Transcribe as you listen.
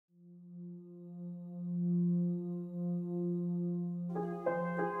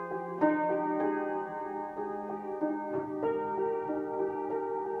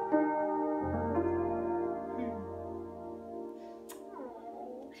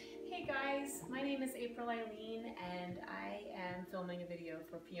guys, my name is Apryll Aileen and I am filming a video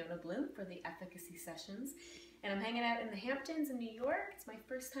for Fiona Bloom for the Efficacy sessions, and I'm hanging out in the Hamptons in New York. It's my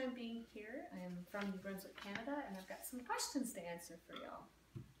first time being here. I am from New Brunswick, Canada, and I've got some questions to answer for y'all.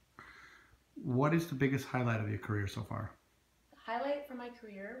 What is the biggest highlight of your career so far? The highlight for my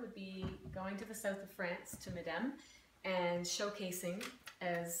career would be going to the south of France, to Madame, and showcasing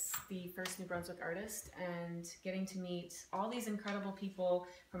as the first New Brunswick artist and getting to meet all these incredible people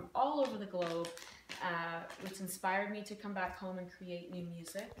from all over the globe, which inspired me to come back home and create new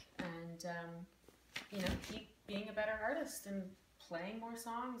music and, you know, keep being a better artist and playing more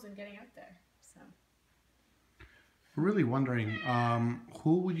songs and getting out there. So, I'm really wondering,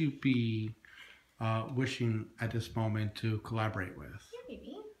 who would you be wishing at this moment to collaborate with? yeah,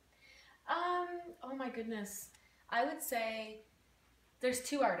 maybe. Oh my goodness. I would say there's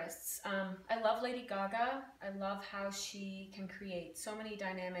two artists. I love Lady Gaga. I love how she can create so many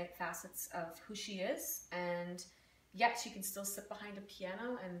dynamic facets of who she is, and yet she can still sit behind a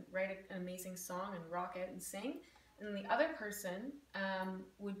piano and write an amazing song and rock out and sing. And then the other person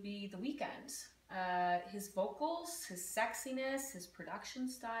would be The Weeknd. His vocals, his sexiness, his production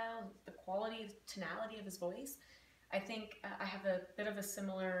style, the quality, the tonality of his voice. I think I have a bit of a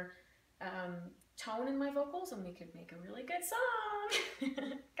similar tone in my vocals, and we could make a really good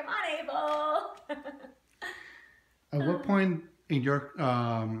song. Come on, Abel! At what point in your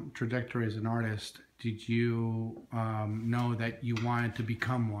trajectory as an artist did you know that you wanted to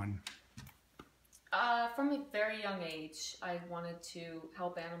become one? From a very young age, I wanted to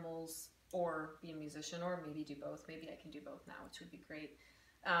help animals or be a musician, or maybe do both. Maybe I can do both now, which would be great.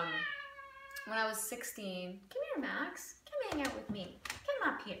 When I was 16, come here, Max. Come hang out with me.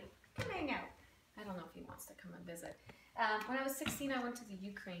 Come up here. Come hang out. I don't know if he wants to come and visit. When I was 16, I went to the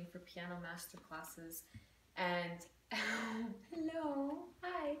Ukraine for piano master classes, and hello,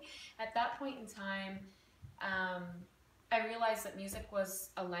 hi. At that point in time, I realized that music was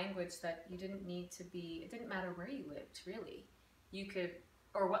a language that you didn't need to be, it didn't matter where you lived, really. You could,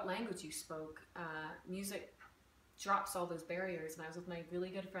 or what language you spoke. Music drops all those barriers, and I was with my really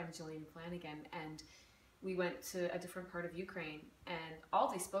good friend Jillian Flanagan, and we went to a different part of Ukraine, and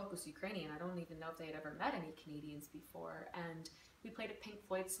all they spoke was Ukrainian. I don't even know if they had ever met any Canadians before. And we played a Pink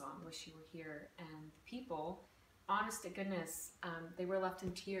Floyd song, Wish You Were Here, and the people, honest to goodness, they were left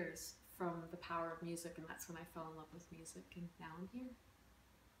in tears from the power of music, and that's when I fell in love with music, and now I'm here.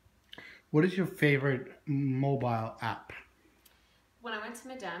 What is your favorite mobile app? When I went to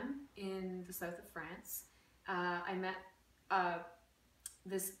Madame in the south of France, I met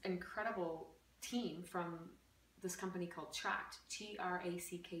this incredible team from this company called Tracked,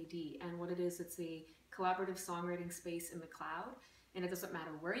 Trackd, and what it is, it's a collaborative songwriting space in the cloud, and it doesn't matter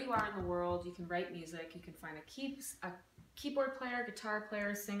where you are in the world, you can write music, you can find a keyboard player, guitar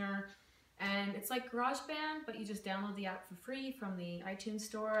player, singer, and it's like GarageBand, but you just download the app for free from the iTunes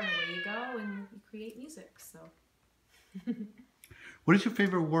store, and away you go, and you create music, so. What is your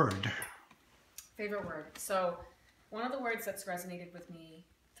favorite word? Favorite word. So one of the words that's resonated with me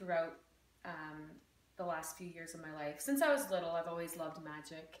throughout the last few years of my life. Since I was little, I've always loved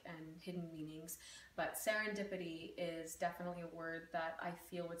magic and hidden meanings, but serendipity is definitely a word that I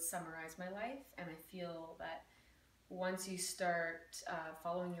feel would summarize my life, and I feel that once you start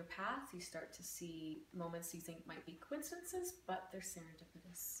following your path, you start to see moments you think might be coincidences, but they're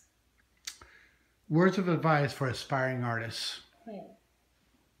serendipitous. Words of advice for aspiring artists.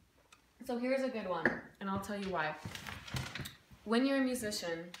 So here's a good one, and I'll tell you why. When you're a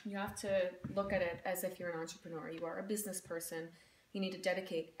musician, you have to look at it as if you're an entrepreneur. You are a business person. You need to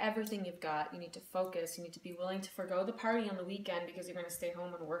dedicate everything you've got. You need to focus. You need to be willing to forgo the party on the weekend because you're going to stay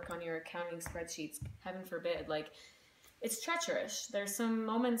home and work on your accounting spreadsheets. Heaven forbid. Like, it's treacherous. There's some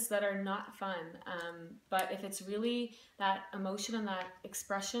moments that are not fun. But if it's really that emotion and that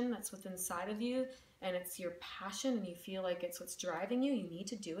expression that's within inside of you, and it's your passion and you feel like it's what's driving you, you need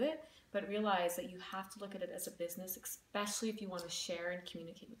to do it. But realize that you have to look at it as a business, especially if you want to share and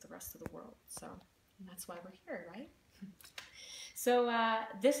communicate with the rest of the world. So that's why we're here, right? So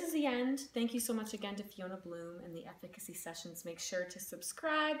this is the end. Thank you so much again to Fiona Bloom and the Efficacy Sessions. Make sure to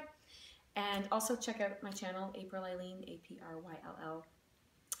subscribe and also check out my channel, Apryll Aileen, Apryll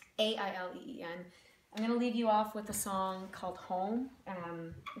Aileen. I'm going to leave you off with a song called Home.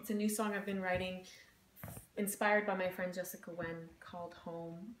 It's a new song I've been writing, inspired by my friend Jessica Wen, called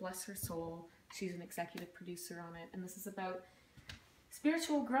Home. Bless her soul. She's an executive producer on it. And this is about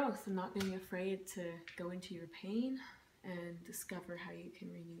spiritual growth and not being afraid to go into your pain and discover how you can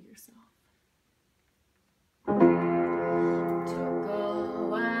renew yourself. Took a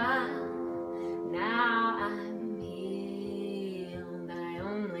while, now I'm healed. I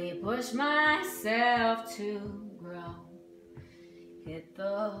only push myself to grow. Hit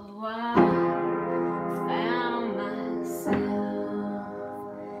the wall, found myself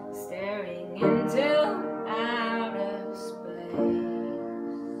staring into outer space.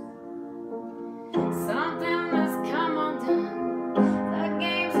 Something has come undone, the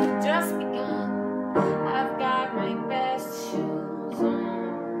games have just begun. I've got my best shoes on.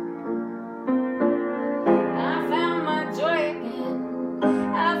 I found my joy again,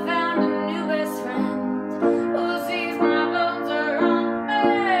 I found a new best friend who sees my bones are on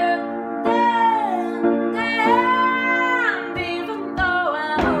and even though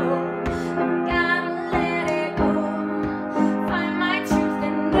I hope I've gotta let it go, find my truth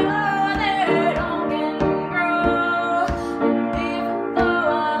and know that it all can grow. And even though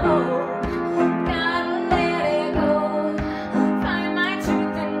I hope I've gotta let it go, find my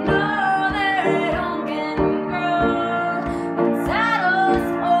truth and know that it all can grow. Inside us,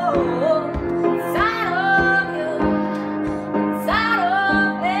 oh, inside of you, inside of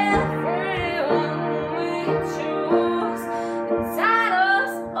everyone we choose. Inside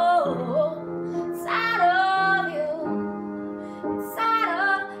us, oh, inside of you, inside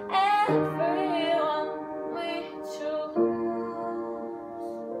of everyone we choose.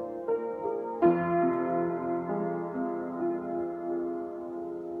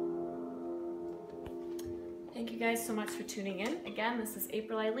 Thank you guys so much for tuning in. Again, this is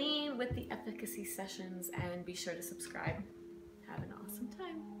Apryll Aileen with the Efficacy Sessions, and be sure to subscribe. Have an awesome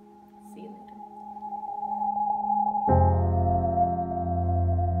time. See you later.